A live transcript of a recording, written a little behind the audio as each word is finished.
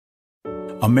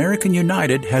American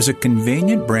United has a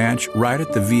convenient branch right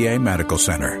at the VA Medical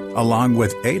Center, along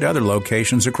with 8 other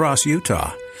locations across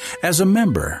Utah. As a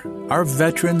member, our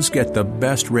veterans get the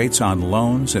best rates on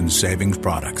loans and savings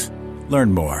products.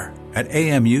 Learn more at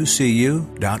amucu.org.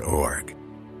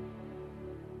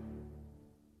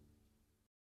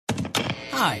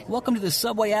 Hi, welcome to the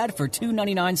Subway ad for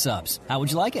 $2.99 subs. How would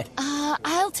you like it?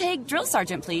 I'll take Drill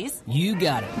Sergeant, please. You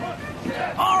got it.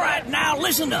 All right, now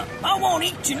listen up. I want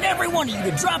each and every one of you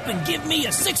to drop and give me a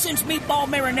 6-inch meatball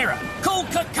marinara, cold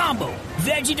cut combo,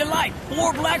 veggie delight,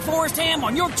 or Black Forest ham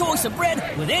on your choice of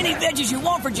bread with any veggies you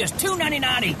want for just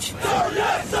 $2.99 each. Sir,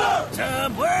 yes, sir!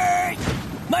 Subway!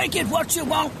 Make it what you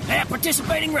want at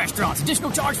participating restaurants.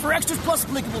 Additional charge for extras plus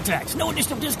applicable tax. No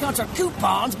additional discounts or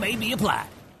coupons may be applied.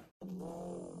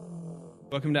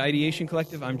 Welcome to Ideation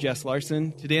Collective. I'm Jess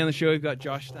Larson. Today on the show, we've got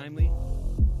Josh Steinley.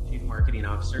 Chief Marketing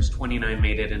Officers, 29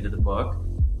 made it into the book.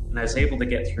 And I was able to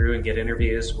get through and get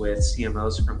interviews with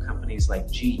CMOs from companies like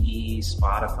GE,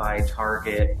 Spotify,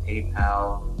 Target,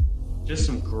 PayPal, just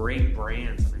some great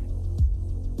brands.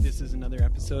 This is another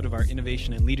episode of our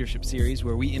Innovation and Leadership series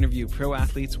where we interview pro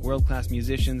athletes, world-class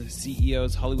musicians,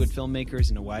 CEOs, Hollywood filmmakers,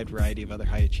 and a wide variety of other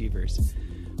high achievers.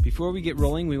 Before we get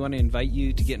rolling, we want to invite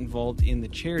you to get involved in the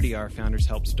charity our founders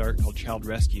helped start called Child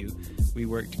Rescue. We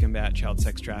work to combat child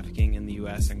sex trafficking in the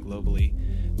U.S. and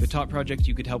globally. The top project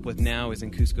you could help with now is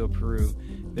in Cusco, Peru.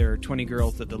 There are 20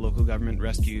 girls that the local government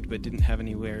rescued but didn't have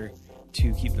anywhere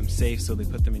to keep them safe, so they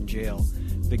put them in jail.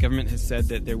 The government has said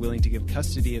that they're willing to give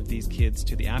custody of these kids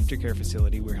to the aftercare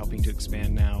facility we're helping to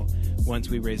expand now once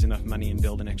we raise enough money and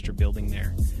build an extra building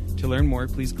there. To learn more,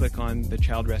 please click on the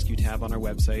Child Rescue tab on our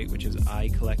website, which is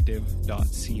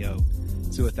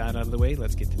icollective.co. So with that out of the way,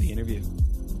 let's get to the interview.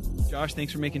 Josh,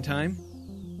 thanks for making time.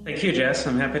 Thank you, Jess.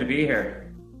 I'm happy to be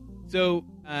here. So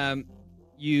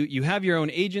you have your own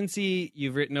agency.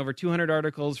 You've written over 200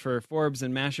 articles for Forbes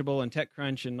and Mashable and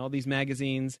TechCrunch and all these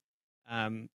magazines.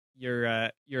 You're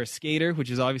a skater, which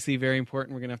is obviously very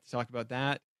important. We're going to have to talk about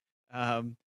that.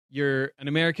 You're an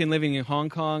American living in Hong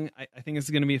Kong. I think this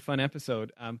is going to be a fun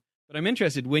episode. But I'm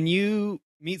interested, when you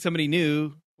meet somebody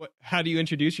new, how do you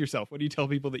introduce yourself? What do you tell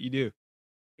people that you do?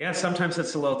 Yeah, sometimes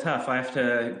it's a little tough. I have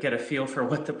to get a feel for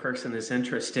what the person is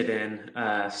interested in.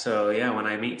 When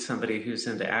I meet somebody who's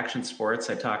into action sports,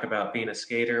 I talk about being a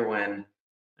skater. When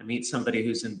I meet somebody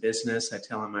who's in business, I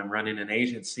tell them I'm running an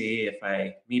agency. If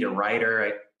I meet a writer,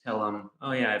 I tell them,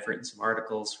 oh yeah, I've written some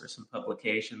articles for some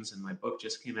publications and my book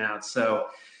just came out. So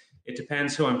it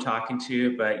depends who I'm talking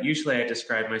to, but usually I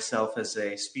describe myself as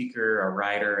a speaker, a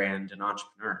writer, and an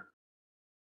entrepreneur.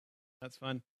 That's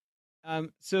fun.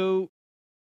 So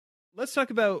let's talk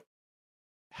about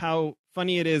how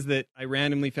funny it is that I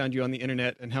randomly found you on the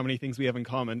internet and how many things we have in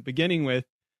common, beginning with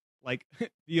like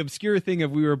the obscure thing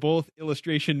of we were both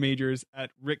illustration majors at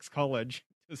Rick's College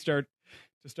to start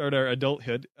our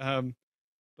adulthood.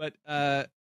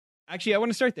 Actually, I want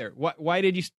to start there. Why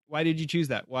did you choose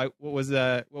that? What was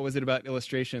it about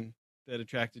illustration that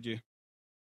attracted you?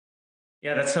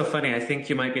 Yeah, that's so funny. I think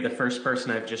you might be the first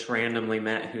person I've just randomly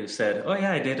met who said, oh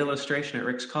yeah, I did illustration at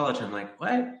Rick's College. I'm like,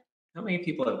 what? How many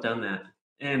people have done that?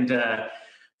 And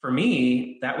for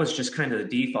me, that was just kind of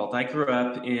the default. I grew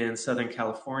up in Southern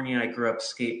California. I grew up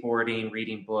skateboarding,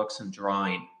 reading books, and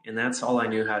drawing. And that's all I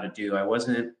knew how to do. I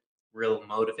wasn't real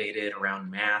motivated around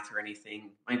math or anything.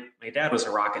 My dad was a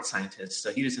rocket scientist,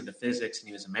 so he was into physics and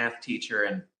he was a math teacher,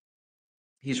 and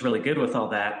he's really good with all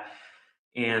that.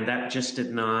 And that just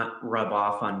did not rub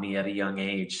off on me at a young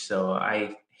age. So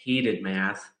I hated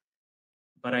math,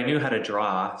 but I knew how to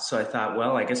draw. So I thought,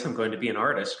 well, I guess I'm going to be an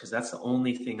artist because that's the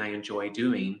only thing I enjoy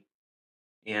doing.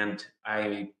 And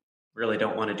I really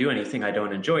don't want to do anything I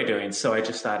don't enjoy doing. So I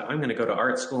just thought, I'm going to go to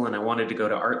art school, and I wanted to go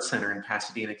to Art Center in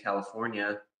Pasadena,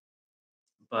 California.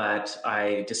 But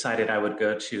I decided I would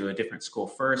go to a different school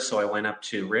first. So I went up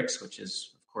to Rick's, which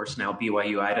is, of course, now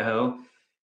BYU, Idaho.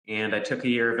 And I took a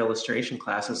year of illustration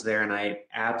classes there, and I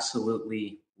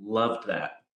absolutely loved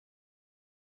that.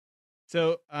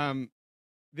 So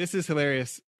this is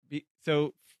hilarious.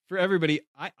 So for everybody,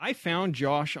 I found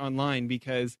Josh online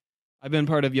because I've been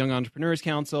part of Young Entrepreneurs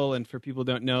Council. And for people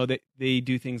who don't know, that they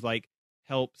do things like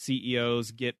help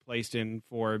CEOs get placed in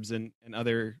Forbes and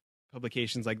other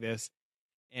publications like this.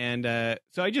 And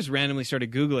so I just randomly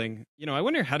started Googling, I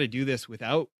wonder how to do this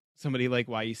without somebody like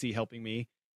YEC helping me.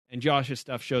 And Josh's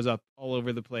stuff shows up all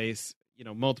over the place,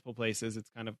 multiple places. It's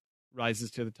kind of rises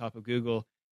to the top of Google.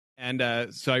 And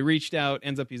so I reached out,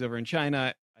 ends up he's over in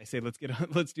China. I say,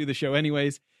 let's do the show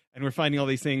anyways. And we're finding all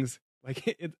these things.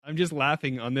 I'm just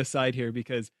laughing on this side here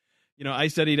because, I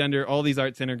studied under all these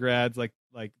Art Center grads like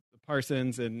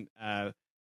Parsons and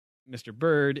Mr.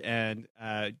 Bird and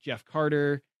Jeff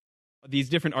Carter, these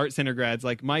different art center grads.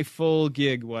 Like my full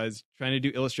gig was trying to do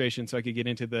illustration so I could get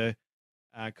into the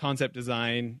concept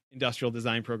design, industrial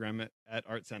design program at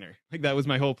Art Center. Like that was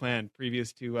my whole plan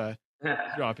previous to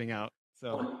dropping out.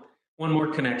 So one more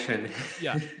connection.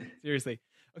 Yeah, seriously.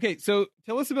 Okay, so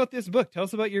tell us about this book. Tell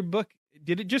us about your book.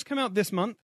 Did it just come out this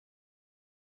month?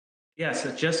 Yes,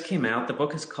 it just came out. The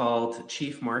book is called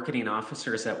Chief Marketing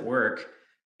Officers at Work.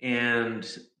 And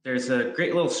there's a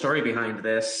great little story behind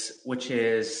this, which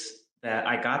is that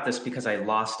I got this because I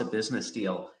lost a business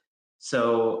deal.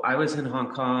 So I was in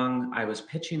Hong Kong. I was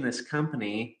pitching this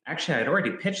company. Actually, I'd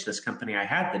already pitched this company. I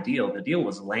had the deal. The deal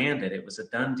was landed. It was a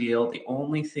done deal. The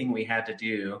only thing we had to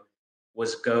do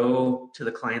was go to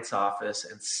the client's office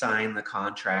and sign the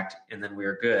contract, and then we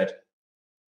were good.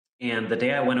 And the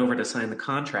day I went over to sign the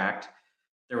contract,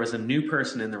 there was a new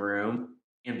person in the room.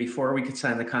 And before we could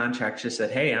sign the contract, she said,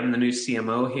 "Hey, I'm the new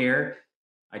CMO here.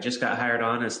 I just got hired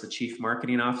on as the chief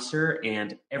marketing officer,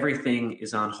 and everything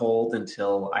is on hold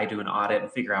until I do an audit and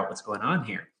figure out what's going on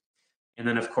here." And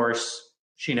then, of course,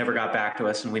 she never got back to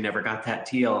us and we never got that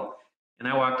deal. And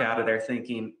I walked out of there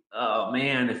thinking, oh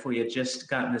man, if we had just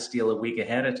gotten this deal a week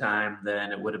ahead of time,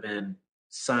 then it would have been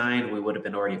signed. We would have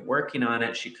been already working on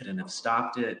it. She couldn't have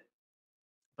stopped it.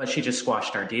 But she just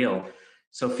squashed our deal.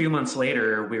 So a few months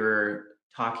later, we were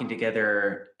talking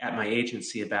together at my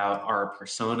agency about our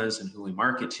personas and who we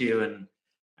market to. And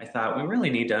I thought we really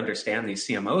need to understand these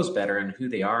CMOs better and who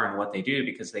they are and what they do,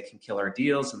 because they can kill our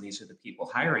deals. And these are the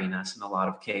people hiring us in a lot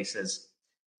of cases.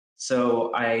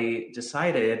 So I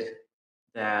decided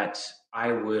that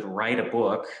I would write a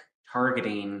book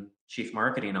targeting chief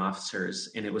marketing officers,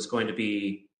 and it was going to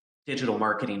be digital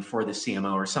marketing for the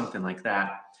CMO or something like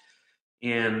that.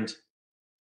 And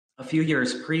a few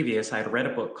years previous, I had read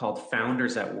a book called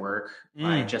Founders at Work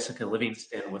by Jessica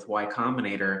Livingston with Y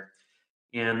Combinator.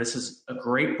 And this is a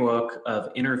great book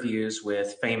of interviews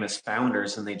with famous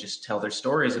founders, and they just tell their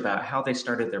stories about how they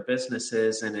started their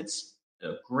businesses. And it's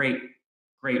a great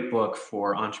book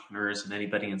for entrepreneurs and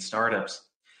anybody in startups.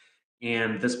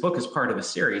 And this book is part of a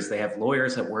series. They have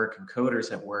lawyers at work and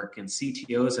coders at work and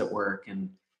CTOs at work. And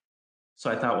so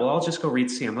I thought, well, I'll just go read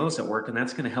CMOs at work, and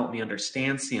that's going to help me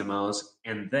understand CMOs.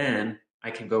 And then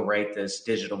I can go write this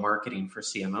digital marketing for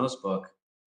CMOs book.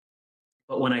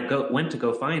 But when I went to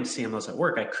go find CMOs at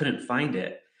Work, I couldn't find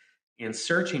it. And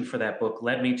searching for that book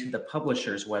led me to the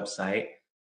publisher's website.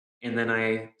 And then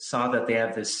I saw that they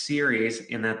have this series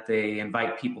and that they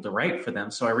invite people to write for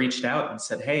them. So I reached out and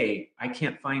said, hey, I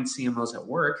can't find CMOs at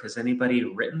Work. Has anybody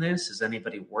written this? Is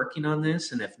anybody working on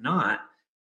this? And if not,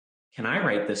 can I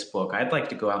write this book? I'd like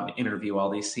to go out and interview all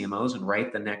these CMOs and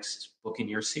write the next book in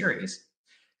your series.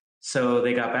 So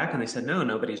they got back and they said, no,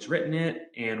 nobody's written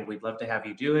it, and we'd love to have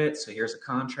you do it. So here's a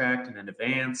contract and an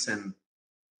advance. And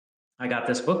I got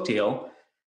this book deal,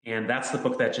 and that's the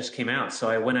book that just came out. So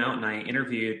I went out and I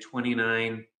interviewed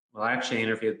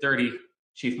 30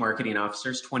 chief marketing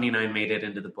officers. 29 made it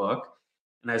into the book.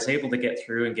 And I was able to get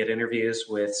through and get interviews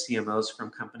with CMOs from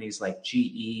companies like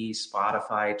GE,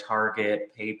 Spotify,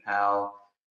 Target, PayPal,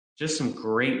 just some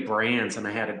great brands. And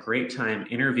I had a great time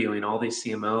interviewing all these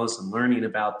CMOs and learning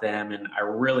about them. And I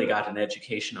really got an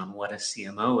education on what a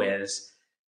CMO is.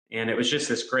 And it was just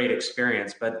this great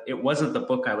experience. But it wasn't the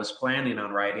book I was planning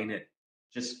on writing. It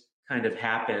just kind of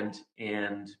happened.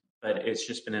 But it's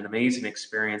just been an amazing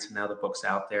experience. And now the book's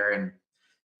out there and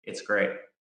it's great.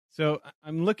 So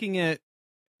I'm looking at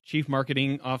chief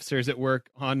marketing officers at Work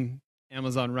on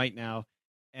Amazon right now.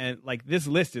 And like this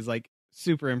list is like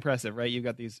super impressive, right? You've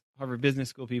got these Harvard Business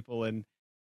School people and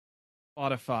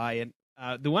Spotify.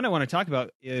 And the one I want to talk about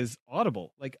is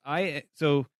Audible. I've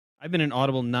been an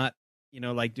Audible nut,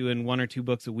 like doing 1 or 2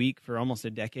 books a week for almost a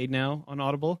decade now on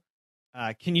Audible.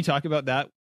 Can you talk about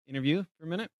that interview for a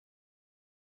minute?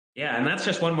 Yeah, and that's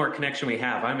just one more connection we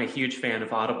have. I'm a huge fan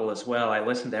of Audible as well. I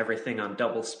listen to everything on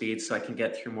double speed so I can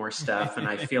get through more stuff. And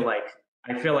I feel like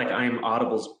I'm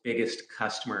Audible's biggest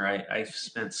customer. I've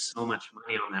spent so much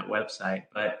money on that website.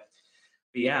 But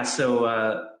yeah,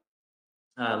 so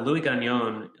Louis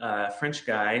Gagnon, French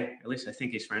guy, at least I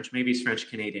think he's French. Maybe he's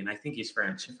French-Canadian. I think he's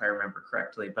French, if I remember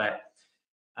correctly. But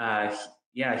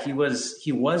he was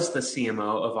the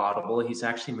CMO of Audible. He's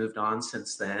actually moved on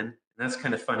since then. And that's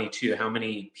kind of funny too, how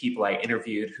many people I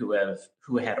interviewed who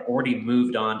had already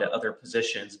moved on to other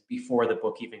positions before the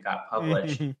book even got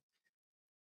published.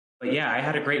 But yeah, I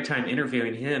had a great time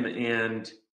interviewing him.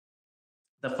 And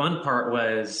the fun part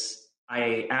was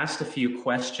I asked a few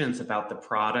questions about the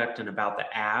product and about the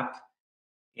app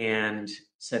and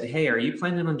said, hey, are you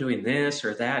planning on doing this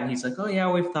or that? And he's like, oh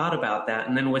yeah, we've thought about that.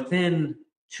 And then within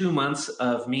 2 months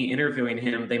of me interviewing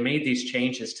him, they made these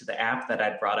changes to the app that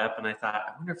I'd brought up, and I thought,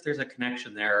 I wonder if there's a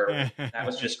connection there, or that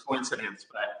was just coincidence.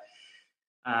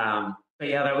 But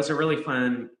yeah, that was a really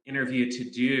fun interview to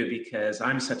do because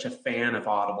I'm such a fan of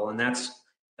Audible, and that's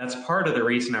part of the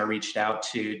reason I reached out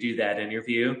to do that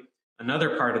interview.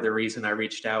 Another part of the reason I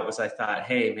reached out was I thought,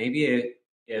 hey, maybe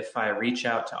if I reach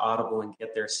out to Audible and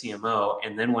get their CMO,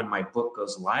 and then when my book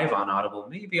goes live on Audible,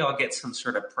 maybe I'll get some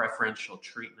sort of preferential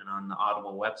treatment on the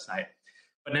Audible website.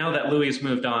 But now that Louis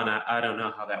moved on, I don't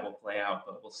know how that will play out,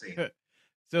 but we'll see.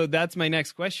 So that's my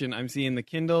next question. I'm seeing the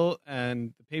Kindle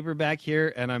and the paperback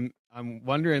here, and I'm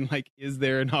wondering, like, is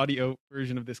there an audio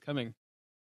version of this coming?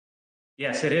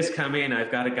 Yes, it is coming.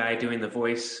 I've got a guy doing the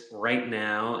voice right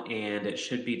now, and it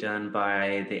should be done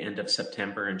by the end of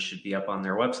September and should be up on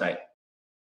their website.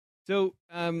 So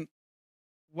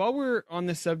while we're on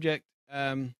this subject,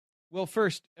 well,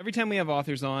 first, every time we have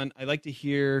authors on, I like to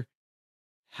hear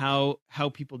how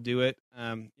people do it.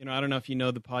 I don't know if you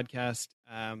know the podcast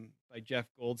by Jeff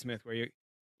Goldsmith, where he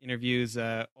interviews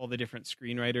all the different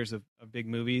screenwriters of big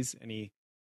movies. And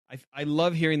I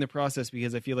love hearing the process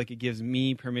because I feel like it gives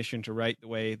me permission to write the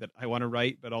way that I want to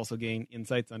write, but also gain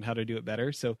insights on how to do it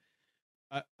better. So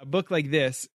a book like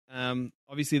this,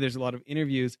 obviously there's a lot of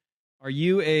interviews. Are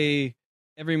you a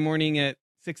every morning at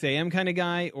 6 a.m. kind of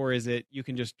guy, or is it you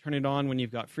can just turn it on when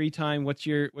you've got free time? What's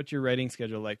your writing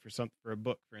schedule like for a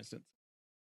book, for instance?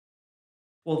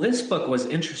 Well, this book was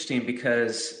interesting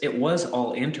because it was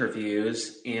all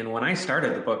interviews. And when I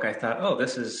started the book, I thought, oh,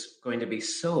 this is going to be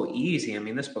so easy. I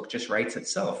mean, this book just writes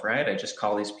itself, right? I just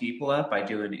call these people up, I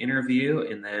do an interview,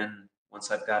 and then once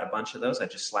I've got a bunch of those, I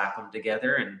just slap them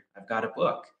together and I've got a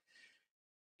book.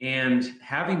 And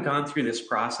having gone through this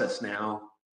process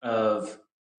now of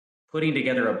putting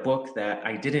together a book that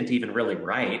I didn't even really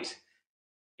write,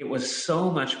 it was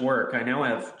so much work. I now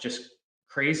have just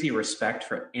crazy respect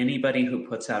for anybody who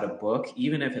puts out a book,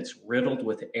 even if it's riddled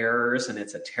with errors and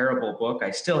it's a terrible book.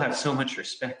 I still have so much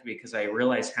respect because I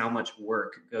realize how much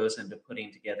work goes into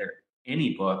putting together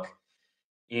any book.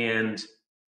 And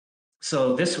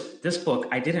so this book,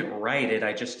 I didn't write it.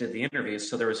 I just did the interviews.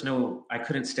 So there was I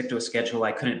couldn't stick to a schedule.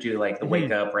 I couldn't do like the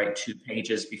wake up, write 2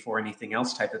 pages before anything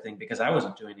else type of thing because I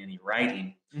wasn't doing any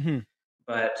writing. Mm-hmm.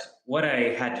 But what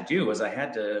I had to do was I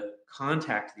had to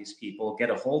contact these people, get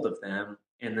a hold of them,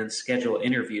 and then schedule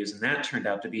interviews. And that turned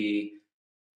out to be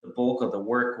the bulk of the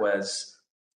work was,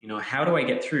 how do I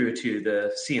get through to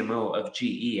the CMO of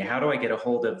GE? How do I get a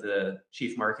hold of the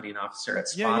chief marketing officer at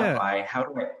Spotify? Yeah.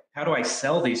 How do I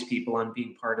sell these people on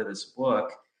being part of this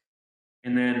book?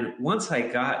 And then once I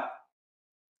got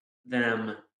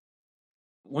in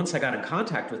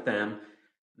contact with them,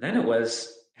 then it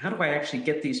was, how do I actually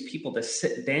get these people to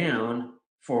sit down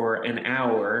for an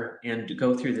hour and to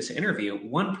go through this interview?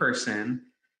 One person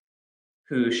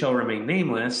who shall remain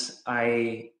nameless,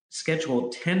 I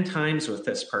scheduled 10 times with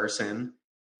this person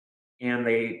and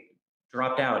they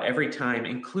dropped out every time,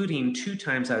 including 2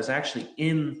 times I was actually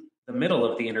in the middle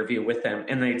of the interview with them.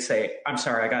 And they'd say, I'm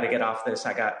sorry, I got to get off this.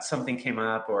 Something came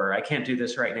up, or I can't do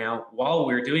this right now while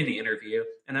we're doing the interview.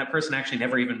 And that person actually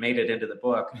never even made it into the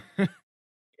book.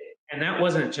 And that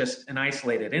wasn't just an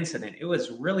isolated incident. It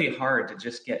was really hard to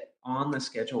just get on the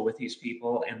schedule with these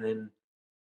people and then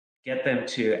get them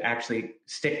to actually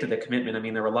stick to the commitment. I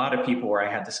mean, there were a lot of people where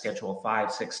I had to schedule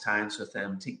 5-6 times with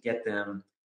them to get them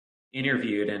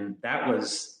interviewed. And that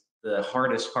was the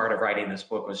hardest part of writing this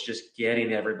book, was just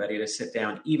getting everybody to sit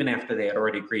down, even after they had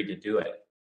already agreed to do it.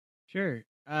 Sure.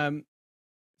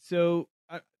 So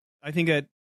I think that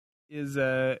is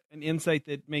an insight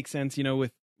that makes sense,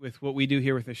 with what we do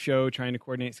here with the show, trying to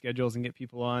coordinate schedules and get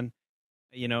people on.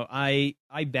 I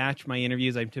batch my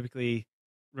interviews. I'm typically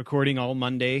recording all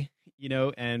Monday,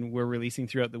 and we're releasing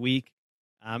throughout the week.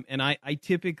 And I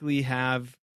typically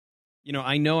have,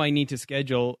 I know I need to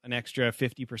schedule an extra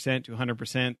 50% to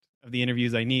 100% of the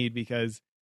interviews I need because,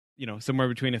 somewhere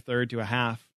between a third to a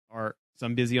half are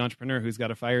some busy entrepreneur who's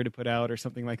got a fire to put out or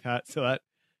something like that. So that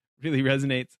really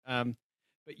resonates.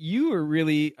 But you are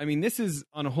really, this is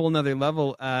on a whole nother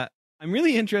level. I'm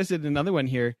really interested in another one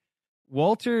here.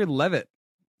 Walter Levitt,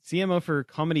 CMO for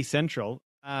Comedy Central.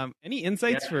 Any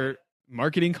insights for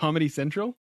marketing Comedy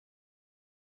Central?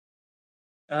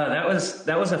 That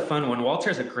was a fun one.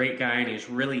 Walter's a great guy and he's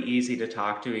really easy to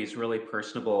talk to. He's really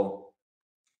personable.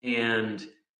 And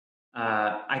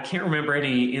I can't remember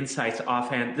any insights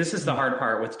offhand. This is the hard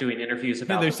part with doing interviews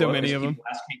about there's the book, so many of them. People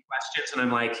ask me questions and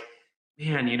I'm like,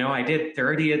 man, I did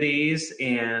 30 of these.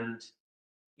 And,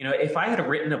 if I had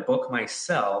written a book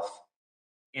myself,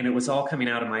 and it was all coming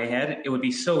out of my head, it would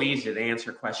be so easy to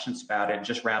answer questions about it and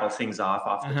just rattle things off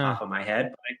the top of my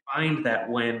head. But I find that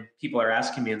when people are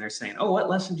asking me and they're saying, oh, what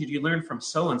lesson did you learn from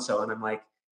so-and-so? And I'm like,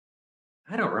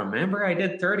 I don't remember. I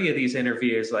did 30 of these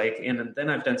interviews, and then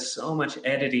I've done so much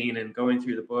editing and going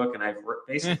through the book, and I've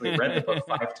basically read the book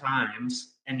 5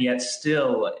 times, and yet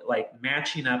still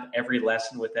matching up every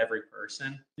lesson with every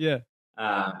person. Yeah.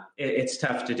 It's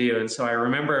tough to do. And so I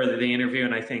remember the interview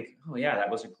and I think, oh yeah, that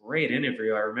was a great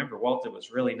interview. I remember Walter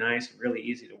was really nice and really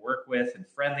easy to work with and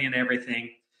friendly and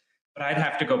everything. But I'd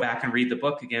have to go back and read the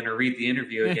book again or read the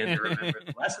interview again to remember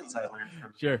the lessons I learned from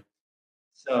him. Sure.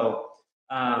 So,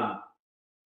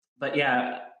 but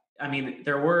yeah, I mean,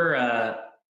 there were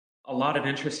a lot of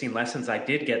interesting lessons I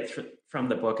did get from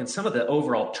the book, and some of the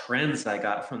overall trends I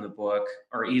got from the book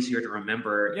are easier to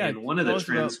remember. Yeah, and one of the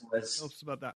trends was... Tell us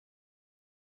about that.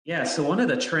 Yeah, so one of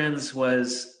the trends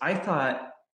was I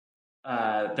thought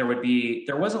there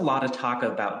was a lot of talk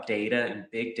about data and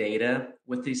big data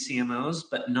with these CMOs,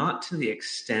 but not to the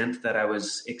extent that I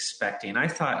was expecting. I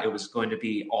thought it was going to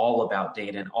be all about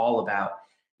data and all about,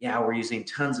 we're using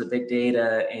tons of big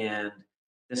data and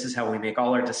this is how we make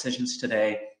all our decisions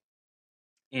today.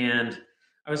 And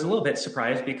I was a little bit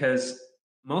surprised because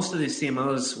most of these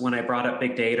CMOs, when I brought up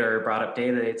big data or brought up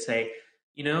data, they'd say,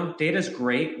 data is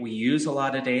great. We use a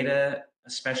lot of data,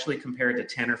 especially compared to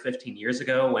 10 or 15 years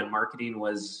ago when marketing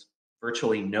was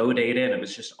virtually no data and it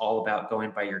was just all about going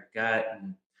by your gut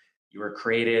and you were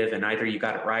creative and either you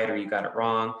got it right or you got it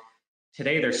wrong.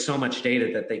 Today, there's so much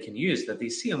data that they can use that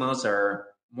these CMOs are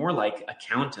more like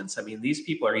accountants. I mean, these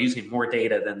people are using more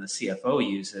data than the CFO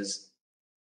uses,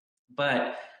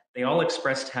 but they all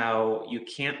expressed how you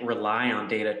can't rely on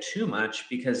data too much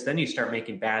because then you start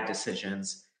making bad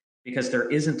decisions, because there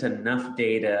isn't enough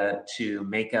data to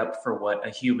make up for what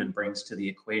a human brings to the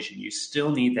equation. You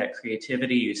still need that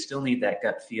creativity. You still need that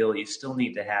gut feel. You still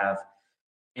need to have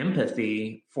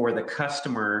empathy for the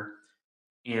customer.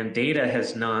 And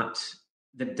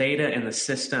the data and the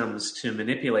systems to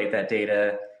manipulate that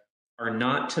data are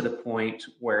not to the point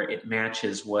where it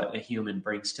matches what a human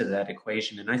brings to that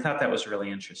equation. And I thought that was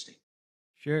really interesting.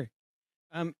 Sure.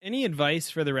 Any advice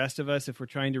for the rest of us if we're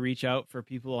trying to reach out for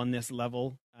people on this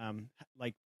level,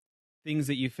 like things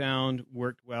that you found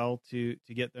worked well to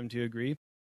get them to agree?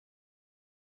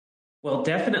 Well,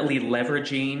 definitely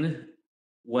leveraging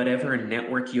whatever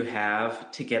network you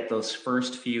have to get those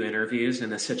first few interviews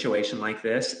in a situation like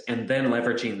this, and then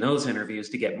leveraging those interviews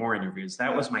to get more interviews.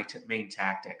 That was my main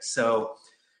tactic. So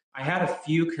I had a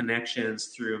few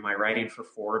connections through my writing for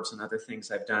Forbes and other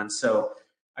things I've done. So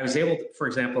I was able to, for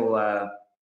example,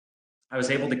 I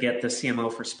was able to get the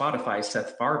CMO for Spotify,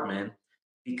 Seth Farbman,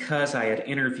 because I had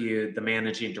interviewed the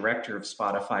managing director of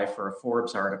Spotify for a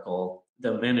Forbes article,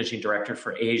 the managing director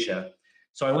for Asia.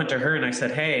 So I went to her and I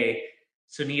said, hey,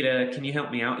 Sunita, can you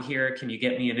help me out here? Can you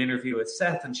get me an interview with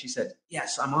Seth? And she said,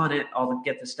 yes, I'm on it. I'll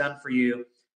get this done for you.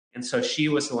 And so she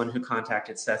was the one who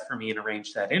contacted Seth for me and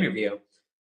arranged that interview.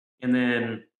 And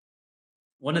then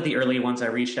one of the early ones I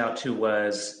reached out to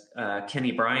was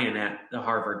Kenny Bryan at the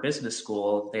Harvard Business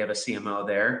School. They have a CMO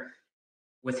there.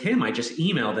 With him, I just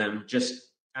emailed him just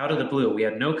out of the blue. We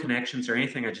had no connections or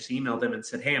anything. I just emailed him and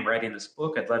said, hey, I'm writing this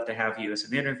book. I'd love to have you as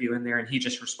an interview in there. And he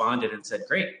just responded and said,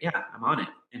 great, yeah, I'm on it.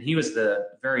 And he was the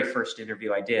very first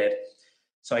interview I did.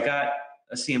 So I got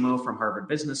a CMO from Harvard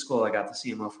Business School. I got the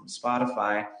CMO from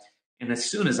Spotify. And as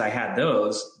soon as I had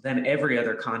those, then every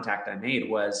other contact I made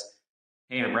was,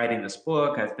 hey, I'm writing this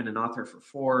book. I've been an author for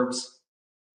Forbes.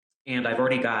 And I've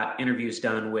already got interviews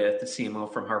done with the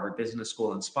CMO from Harvard Business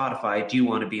School and Spotify. Do you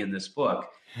want to be in this book?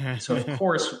 So of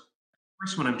course,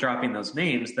 when I'm dropping those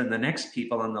names, then the next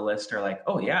people on the list are like,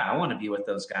 oh yeah, I want to be with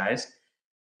those guys.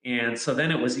 And so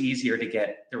then it was easier to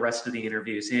get the rest of the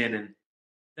interviews in. And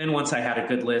then once I had a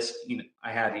good list,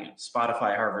 I had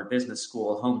Spotify, Harvard Business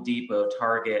School, Home Depot,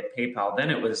 Target, PayPal. Then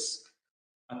it was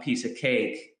a piece of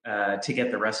cake to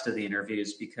get the rest of the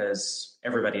interviews because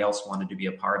everybody else wanted to be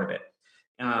a part of it.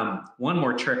 One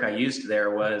more trick I used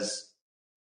there was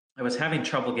I was having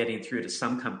trouble getting through to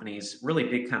some companies, really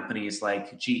big companies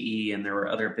like GE, and there were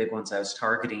other big ones I was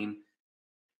targeting.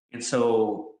 And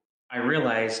so I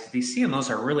realized these CMOs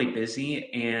are really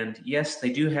busy, and yes, they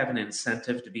do have an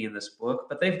incentive to be in this book,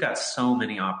 but they've got so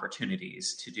many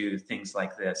opportunities to do things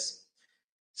like this.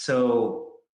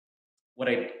 So what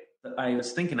I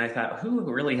was thinking, I thought, who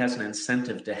really has an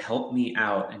incentive to help me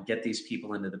out and get these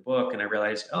people into the book? And I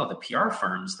realized, the PR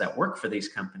firms that work for these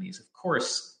companies, of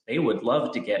course, they would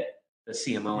love to get the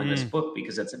CMO in this book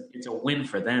because it's a win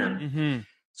for them. Mm-hmm.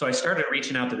 So I started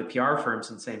reaching out to the PR firms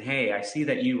and saying, hey, I see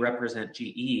that you represent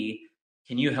GE.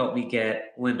 Can you help me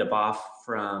get Linda Boff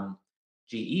from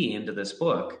GE into this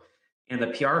book. And the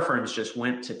PR firms just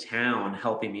went to town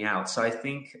helping me out. So I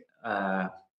think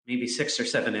maybe 6 or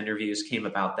 7 interviews came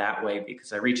about that way,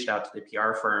 because I reached out to the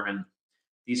PR firm, and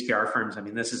these PR firms, I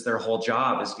mean, this is their whole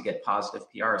job, is to get positive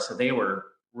PR. So they were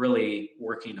really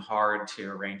working hard to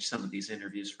arrange some of these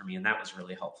interviews for me, and that was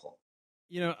really helpful.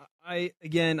 I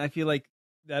feel like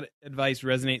that advice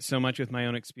resonates so much with my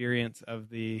own experience of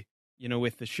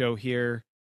with the show here,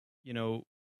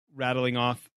 rattling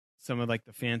off some of like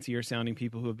the fancier sounding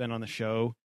people who have been on the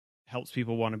show helps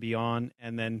people want to be on.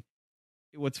 And then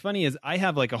what's funny is I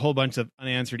have like a whole bunch of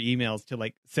unanswered emails to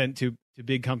like send to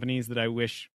big companies that I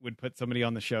wish would put somebody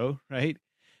on the show. Right.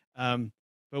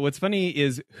 But what's funny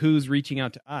is who's reaching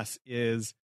out to us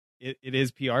is it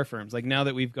is PR firms. Like now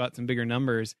that we've got some bigger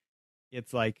numbers,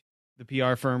 it's like the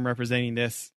PR firm representing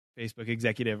this Facebook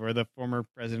executive or the former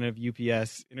president of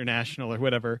UPS International or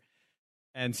whatever.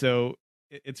 And so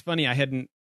it's funny. I hadn't,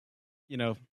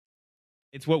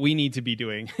 it's what we need to be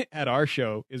doing at our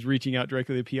show, is reaching out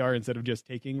directly to PR instead of just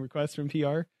taking requests from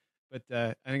PR. But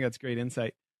I think that's great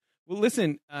insight. Well,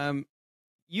 listen,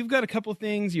 you've got a couple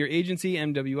things, your agency,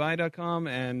 MWI.com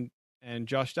and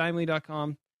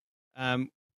JoshSteimle.com.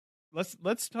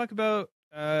 Let's talk about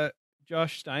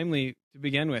Josh Steimle to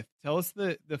begin with. Tell us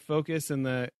the focus and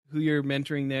who you're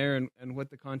mentoring there and what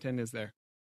the content is there.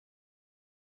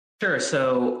 Sure.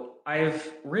 So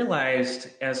I've realized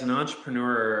as an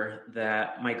entrepreneur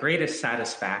that my greatest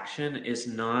satisfaction is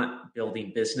not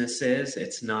building businesses.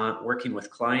 It's not working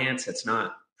with clients. It's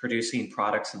not producing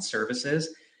products and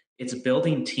services. It's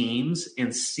building teams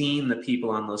and seeing the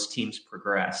people on those teams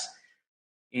progress.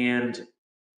 And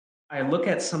I look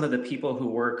at some of the people who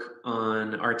work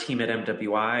on our team at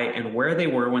MWI and where they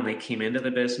were when they came into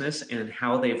the business and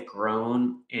how they've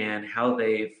grown and how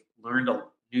they've learned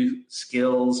new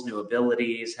skills, new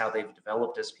abilities, how they've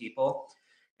developed as people.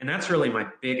 And that's really my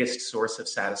biggest source of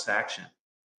satisfaction.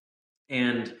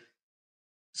 And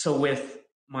so with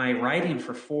my writing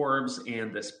for Forbes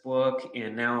and this book,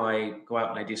 and now I go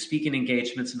out and I do speaking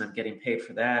engagements and I'm getting paid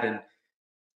for that. And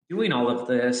doing all of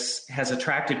this has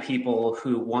attracted people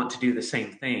who want to do the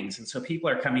same things. And so people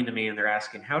are coming to me and they're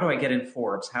asking, how do I get in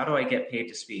Forbes? How do I get paid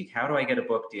to speak? How do I get a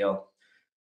book deal?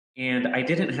 And I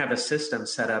didn't have a system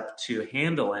set up to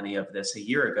handle any of this a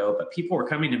year ago, but people were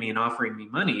coming to me and offering me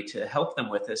money to help them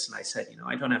with this. And I said,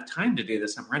 I don't have time to do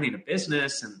this. I'm running a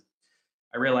business. And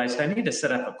I realized I need to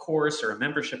set up a course or a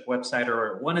membership website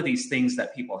or one of these things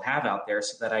that people have out there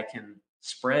so that I can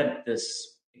spread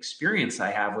this experience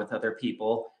I have with other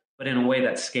people, but in a way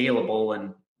that's scalable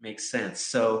and makes sense.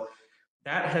 So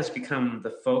that has become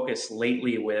the focus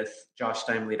lately with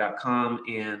JoshSteimle.com.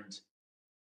 And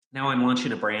now I'm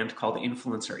launching a brand called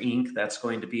Influencer Inc. That's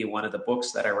going to be one of the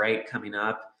books that I write coming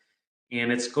up.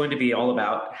 And it's going to be all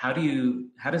about how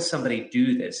does somebody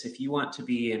do this? If you want to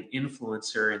be an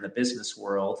influencer in the business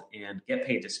world and get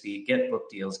paid to speak, get book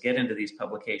deals, get into these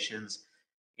publications,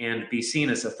 and be seen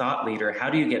as a thought leader, how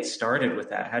do you get started with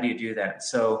that? How do you do that?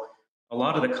 So a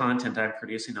lot of the content I'm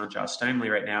producing on Josh Steimle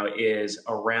right now is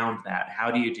around that.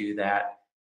 How do you do that?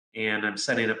 And I'm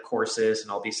setting up courses,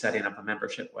 and I'll be setting up a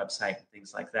membership website and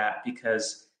things like that,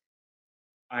 because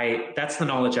that's the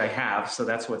knowledge I have. So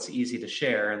that's what's easy to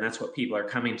share. And that's what people are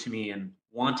coming to me and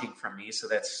wanting from me. So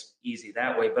that's easy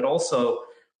that way. But also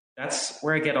that's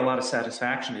where I get a lot of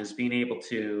satisfaction, is being able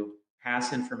to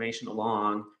pass information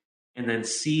along and then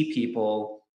see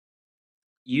people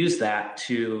use that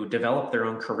to develop their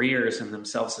own careers and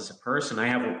themselves as a person.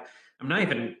 I'm not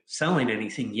even selling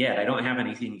anything yet. I don't have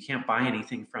anything. You can't buy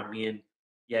anything from me. And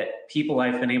yet people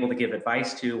I've been able to give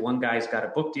advice to, one guy's got a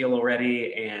book deal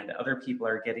already, and other people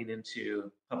are getting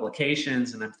into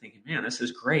publications. And I'm thinking, man, this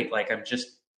is great. Like, I'm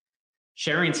just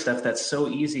sharing stuff that's so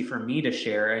easy for me to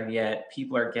share, and yet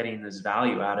people are getting this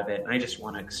value out of it. And I just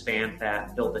want to expand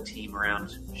that, build a team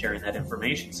around sharing that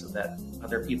information so that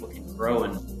other people can grow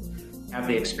and have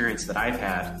the experience that I've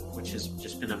had, which has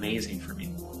just been amazing for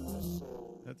me.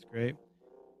 That's great.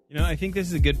 I think this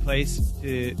is a good place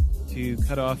to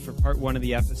cut off for part 1 of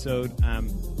the episode.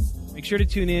 Make sure to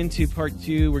tune in to part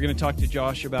 2. We're going to talk to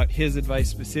Josh about his advice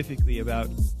specifically about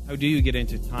how do you get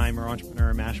into Time or Entrepreneur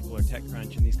or Mashable or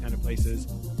TechCrunch and these kind of places.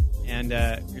 And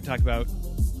we're going to talk about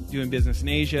doing business in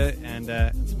Asia and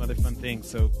some other fun things.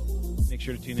 So make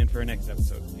sure to tune in for our next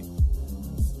episode. Thanks.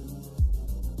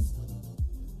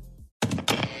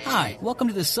 Hi, welcome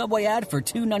to the Subway ad for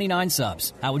 $2.99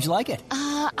 subs. How would you like it?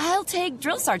 I'll take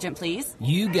Drill Sergeant, please.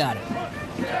 You got it.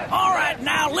 All right,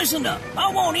 now listen up.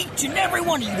 I want each and every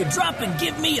one of you to drop and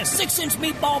give me a 6-inch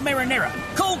meatball marinara,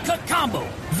 cold cut combo,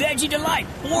 veggie delight,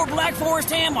 or Black Forest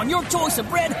ham on your choice of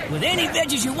bread with any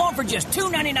veggies you want for just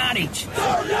 $2.99 each.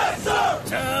 Sir, yes, sir!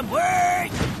 Subway!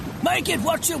 Make it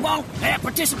what you want at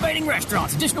participating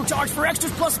restaurants. Additional charge for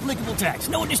extras plus applicable tax.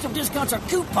 No additional discounts or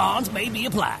coupons may be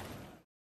applied.